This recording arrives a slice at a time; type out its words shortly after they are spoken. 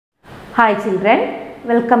Hi children,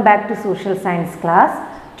 welcome back to social science class.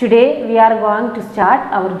 Today we are going to start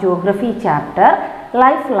our geography chapter,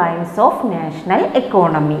 Lifelines of National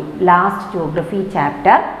Economy. Last geography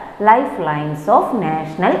chapter, Lifelines of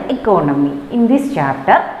National Economy. In this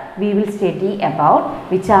chapter we will study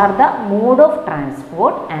about which are the mode of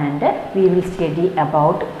transport and we will study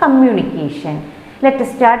about communication. Let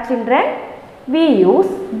us start children. We use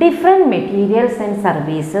different materials and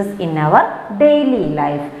services in our daily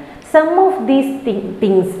life. Some of these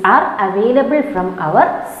things are available from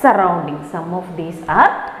our surroundings. Some of these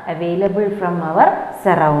are available from our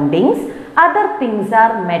surroundings. Other things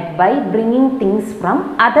are met by bringing things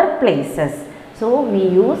from other places. So, we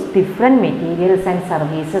use different materials and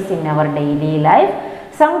services in our daily life.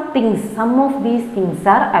 Some of these things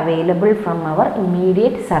are available from our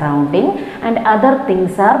immediate surrounding and other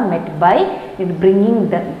things are met by bringing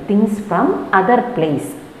the things from other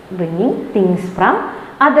place.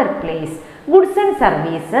 Goods and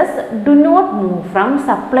services do not move from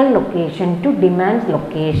supply location to demand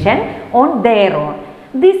location on their own.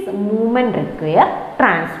 This movement require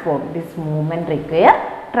transport.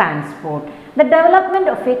 The development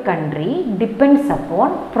of a country depends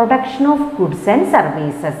upon production of goods and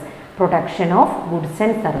services.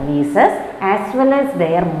 As well as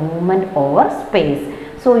their movement over space.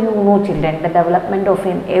 So, you know children, the development of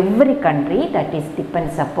every country that is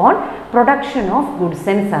depends upon production of goods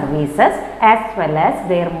and services as well as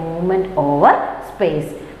their movement over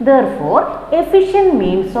space. Therefore, efficient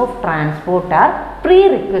means of transport are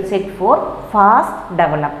prerequisite for fast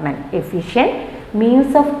development. Efficient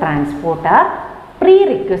means of transport are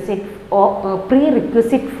prerequisite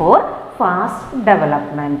for fast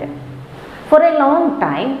development. For a long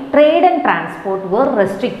time, trade and transport were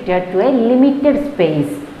restricted to a limited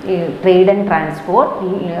space.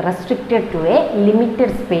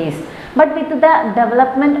 But with the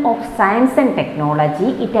development of science and technology,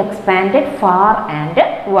 it expanded far and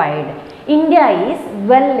wide. India is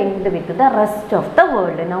well linked with the rest of the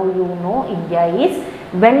world. Now you know India is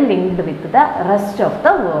well linked with the rest of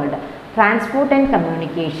the world. Transport and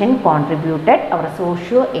communication contributed our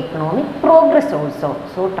socio-economic progress also.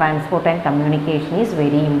 So, transport and communication is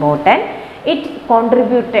very important. It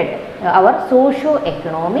contributed our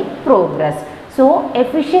socio-economic progress. So,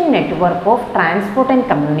 efficient network of transport and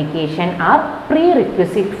communication are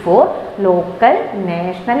prerequisite for local,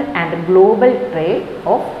 national and global trade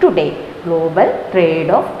of today.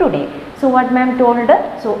 So, what ma'am told?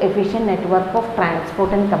 So, efficient network of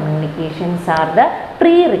transport and communications are the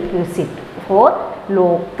prerequisite for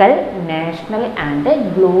local, national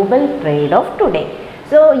and global trade of today.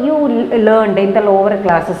 So, you learned in the lower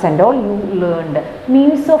classes and all, you learned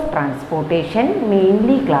means of transportation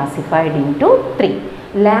mainly classified into three.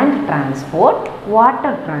 Land transport,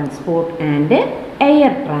 water transport and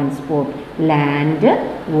air transport. Land,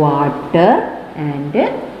 water and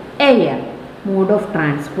air. Mode of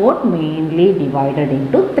transport mainly divided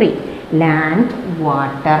into three. Land,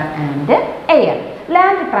 water and air.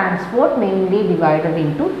 Land transport mainly divided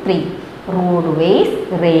into three. Roadways,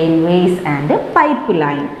 railways and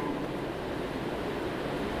pipeline.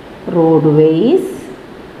 Roadways,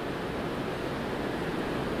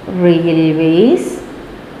 railways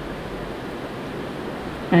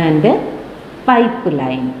and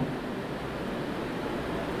pipeline.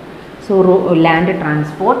 So, land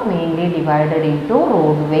transport mainly divided into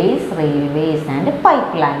roadways, railways and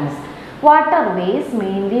pipelines. Waterways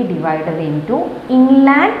mainly divided into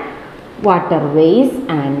inland waterways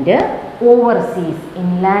and overseas.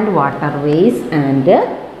 Inland waterways and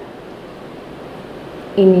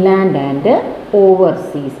inland and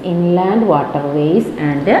overseas. Inland waterways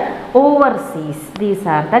and overseas. These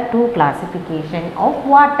are the two classifications of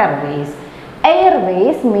waterways.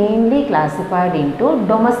 Airways mainly classified into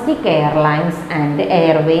domestic airlines and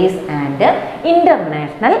airways and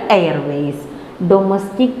international airways.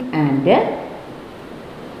 Domestic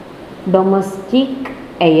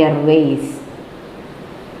airways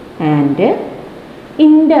and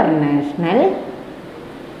international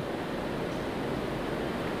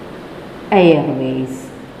airways.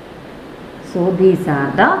 So, these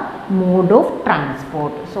are the mode of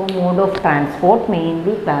transport. So, mode of transport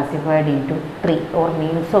mainly classified into three, or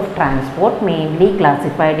means of transport mainly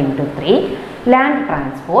classified into three. Land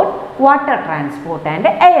transport, water transport and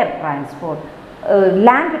air transport.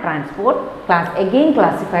 Land transport again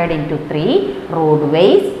classified into three: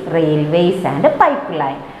 roadways, railways and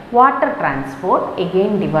pipeline. Water transport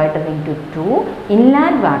again divided into two: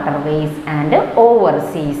 inland waterways and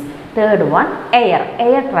overseas. Third one,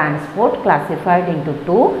 air transport classified into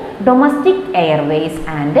two: domestic airways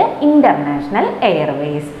and international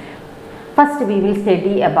airways. First we will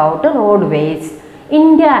study about roadways.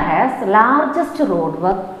 India has largest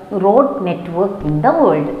road network in the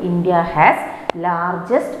world. India has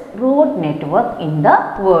largest road network in the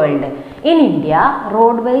world. In India,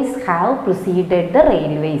 roadways have preceded the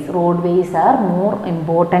railways. Roadways are more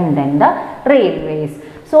important than the railways.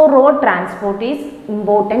 So road transport is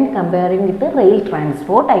important comparing with the rail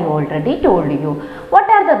transport. I already told you. What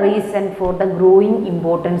are the reasons for the growing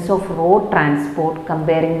importance of road transport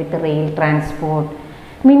comparing with the rail transport?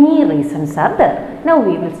 Many reasons are there. Now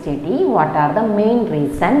we will study what are the main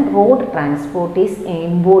reasons road transport is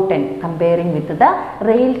important comparing with the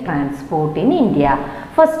rail transport in India.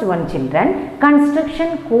 First one, children, construction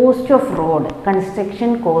cost of road.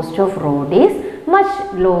 Construction cost of road is much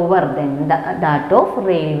lower than that of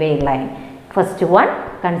railway line. First one,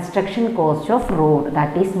 construction cost of road,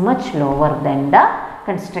 that is much lower than the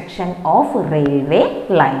construction of railway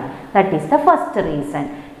line. That is the first reason.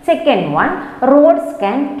 Second one, roads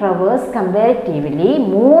can traverse comparatively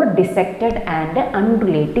more dissected and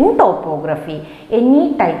undulating topography.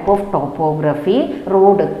 Any type of topography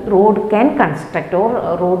road can construct or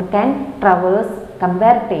road can traverse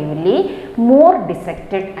comparatively more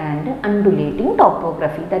dissected and undulating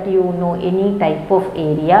topography. That you know, any type of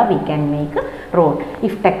area we can make road.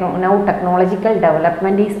 If now technological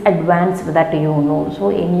development is advanced, that you know, so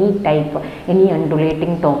any type, any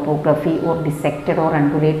undulating topography or dissected or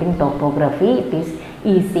undulating topography, it is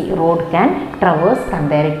easy. Road can traverse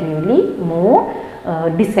comparatively more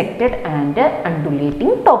dissected and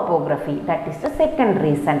undulating topography. That is the second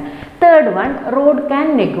reason. Third one, road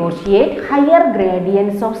can negotiate higher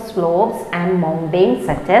gradients of slopes and mountains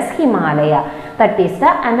such as Himalaya. That is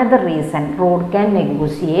the another reason. Road can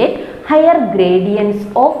negotiate higher gradients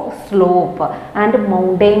of slope and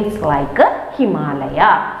mountains like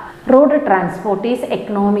Himalaya. Road transport is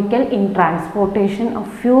economical in transportation of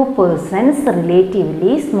few persons,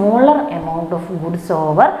 relatively smaller amount of goods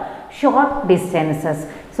over short distances.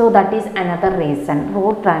 So that is another reason.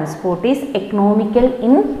 Road transport is economical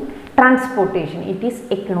in transportation. It is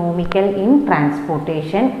economical in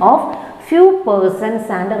transportation of few persons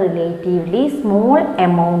and relatively small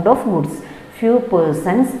amount of goods. Few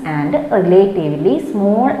persons and relatively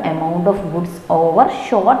small amount of goods over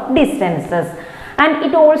short distances. And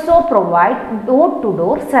it also provides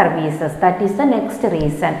door-to-door services. That is the next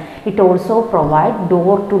reason. It also provides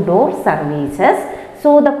door-to-door services.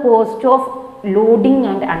 So the cost of loading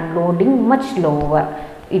and unloading much lower.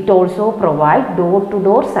 It also provides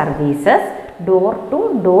door-to-door services.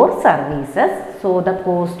 Door-to-door services. So the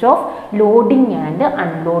cost of loading and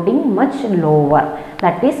unloading much lower.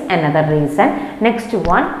 That is another reason. Next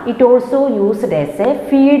one, it also used as a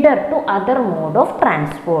feeder to other mode of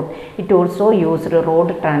transport. It also used,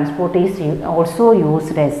 road transport is also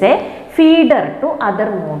used as a feeder to other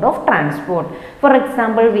mode of transport. For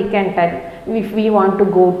example, we can tell, if we want to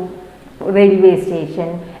go railway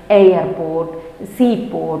station, airport,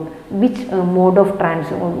 seaport, which mode of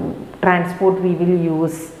transport we will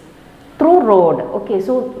use? Through road. Okay,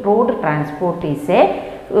 so road transport is a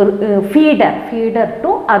feeder to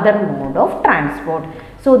other mode of transport.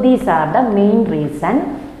 So these are the main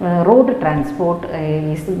reason road transport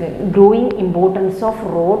is growing importance of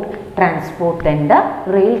road transport than the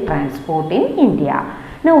rail transport in India.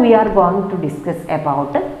 Now we are going to discuss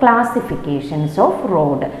about the classifications of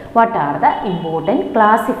road. What are the important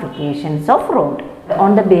classifications of road?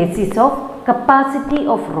 On the basis of capacity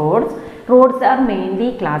of roads, roads are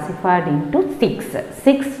mainly classified into six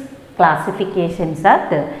classifications are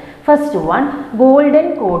there. First one,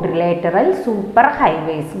 golden quadrilateral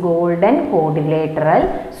superhighways. Golden quadrilateral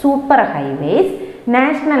superhighways,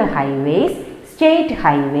 national highways, state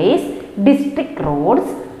highways, district roads,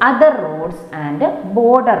 other roads and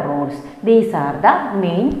border roads. These are the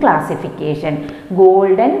main classification.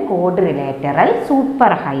 Golden quadrilateral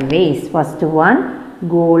superhighways. First one,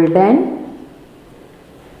 golden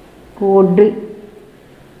quadrilateral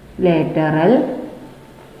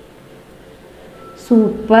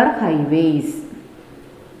superhighways.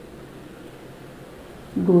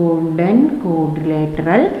 Golden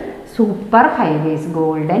quadrilateral superhighways.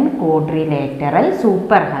 Golden quadrilateral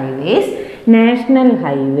superhighways. National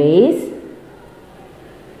highways.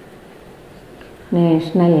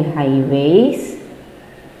 National highways.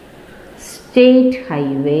 State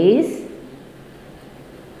highways.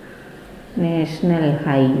 National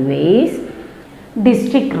highways.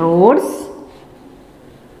 District roads.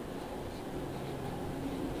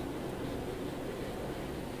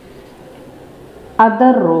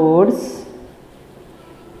 Other roads.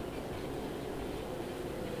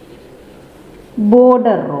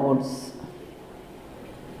 Border roads.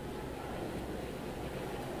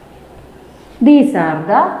 These are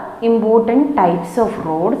the important types of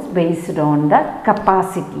roads based on the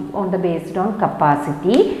capacity, based on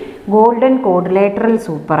capacity. Golden quadrilateral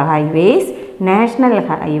superhighways, national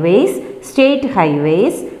highways, state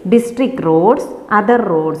highways, district roads, other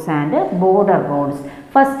roads and border roads.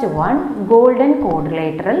 First one, golden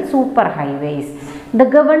quadrilateral superhighways. The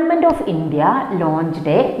government of India launched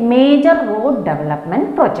a major road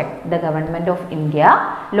development project. The government of India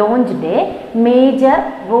launched a major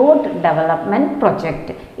road development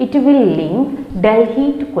project. It will link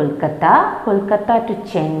Delhi to Kolkata, Kolkata to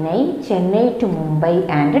Chennai, Chennai to Mumbai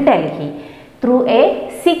and Delhi through a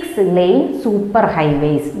 6-lane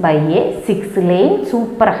superhighways, by a 6-lane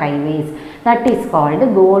superhighways. That is called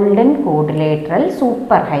golden quadrilateral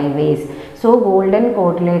superhighways. So golden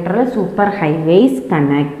quadrilateral superhighways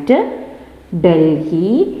connect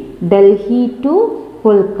Delhi to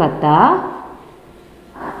Kolkata,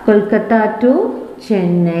 Kolkata to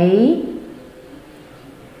Chennai,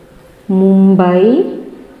 Mumbai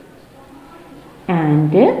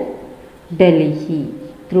and Delhi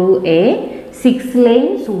through a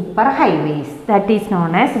 6-lane superhighways. That is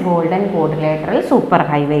known as golden quadrilateral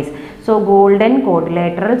superhighways. So golden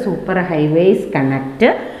quadrilateral superhighways connect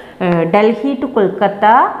Delhi to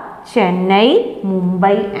Kolkata, Chennai,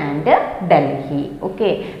 Mumbai and Delhi.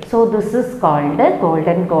 Okay, so this is called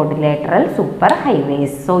golden quadrilateral superhighways.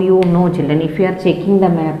 So you know children, if you are checking the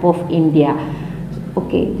map of India,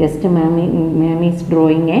 okay, just ma'am is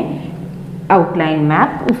drawing a outline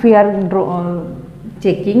map. If we are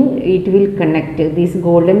checking, it will connect, these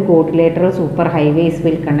golden quadrilateral superhighways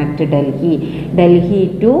will connect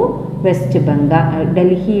Delhi to West Bengal,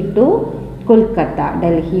 Delhi to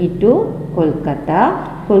Kolkata,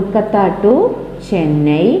 Kolkata to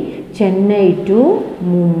Chennai, Chennai to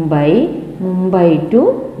Mumbai, Mumbai to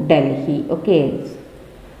Delhi.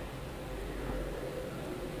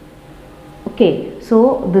 Okay,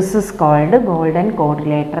 so this is called golden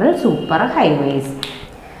quadrilateral superhighways.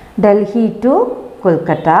 Delhi to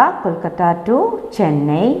Kolkata, Kolkata to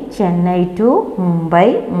Chennai, Chennai to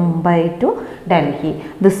Mumbai, Mumbai to Delhi.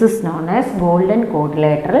 This is known as golden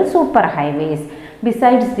quadrilateral superhighways.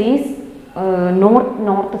 Besides these,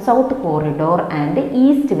 north-south corridor and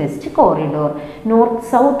east-west corridor.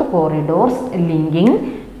 North-south corridors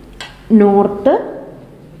linking north-south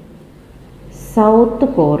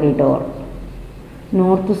corridor,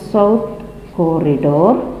 north-south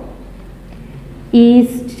corridor,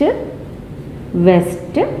 east-west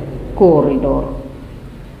corridor.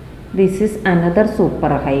 This is another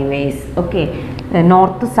superhighways. Okay,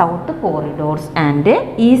 north-south corridors and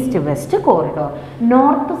east-west corridor.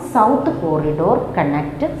 North-south corridor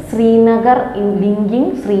connect Srinagar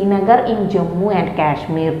linking Srinagar in Jammu and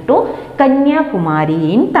Kashmir to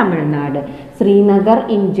Kanyakumari in Tamil Nadu. Srinagar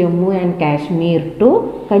in Jammu and Kashmir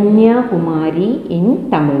to Kanyakumari in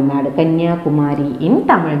Tamil Nadu. Kanyakumari in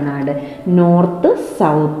Tamil Nadu.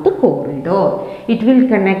 North-south corridor. It will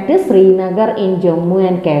connect Srinagar in Jammu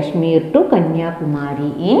and Kashmir to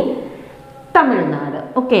Kanyakumari in Tamil Nadu.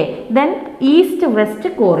 Okay, then east-west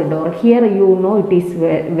corridor. Here you know it is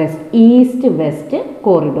west. East-west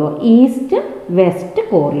corridor. East-west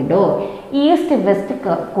corridor. East-west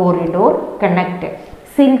corridor connect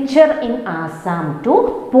Silchar in Assam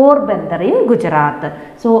to Porbandar in Gujarat.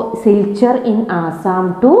 So Silchar in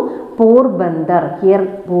Assam to Porbandar. Here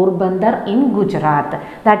Porbandar in Gujarat.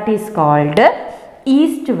 That is called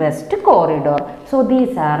east-west corridor. So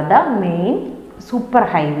these are the main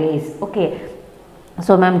superhighways. Okay,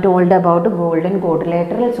 so ma'am told about golden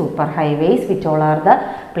quadrilateral superhighways, which all are the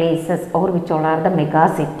places or which all are the mega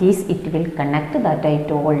cities it will connect, that I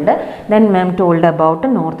told. Then ma'am told about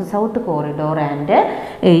north-south corridor and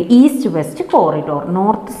east-west corridor.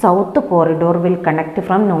 North-south corridor will connect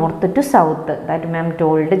from north to south, that ma'am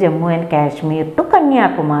told, Jammu and Kashmir to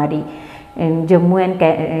Kanyakumari. In Jammu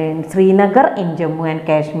and Srinagar in Jammu and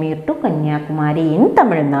Kashmir to Kanyakumari in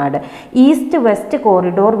Tamil Nadu. East-west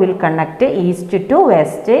corridor will connect east to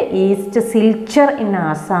west, east Silchar in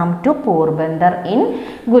Assam to Porbandar in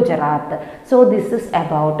Gujarat. So this is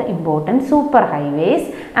about important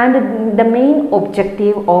superhighways, and the main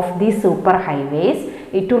objective of these superhighways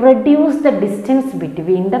is to reduce the distance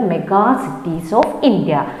between the mega cities of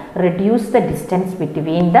India. Reduce the distance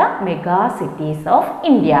between the mega cities of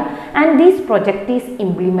India. And this project is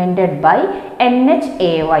implemented by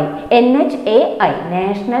NHAI,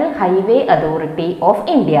 National Highway Authority of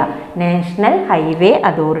India. National Highway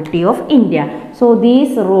Authority of India. So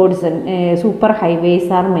these roads,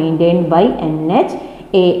 superhighways are maintained by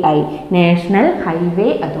NHAI, National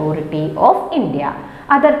Highway Authority of India.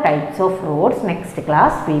 Other types of roads next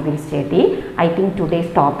class we will study. I think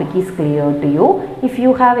today's topic is clear to you. If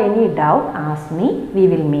you have any doubt, ask me. We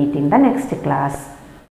will meet in the next class.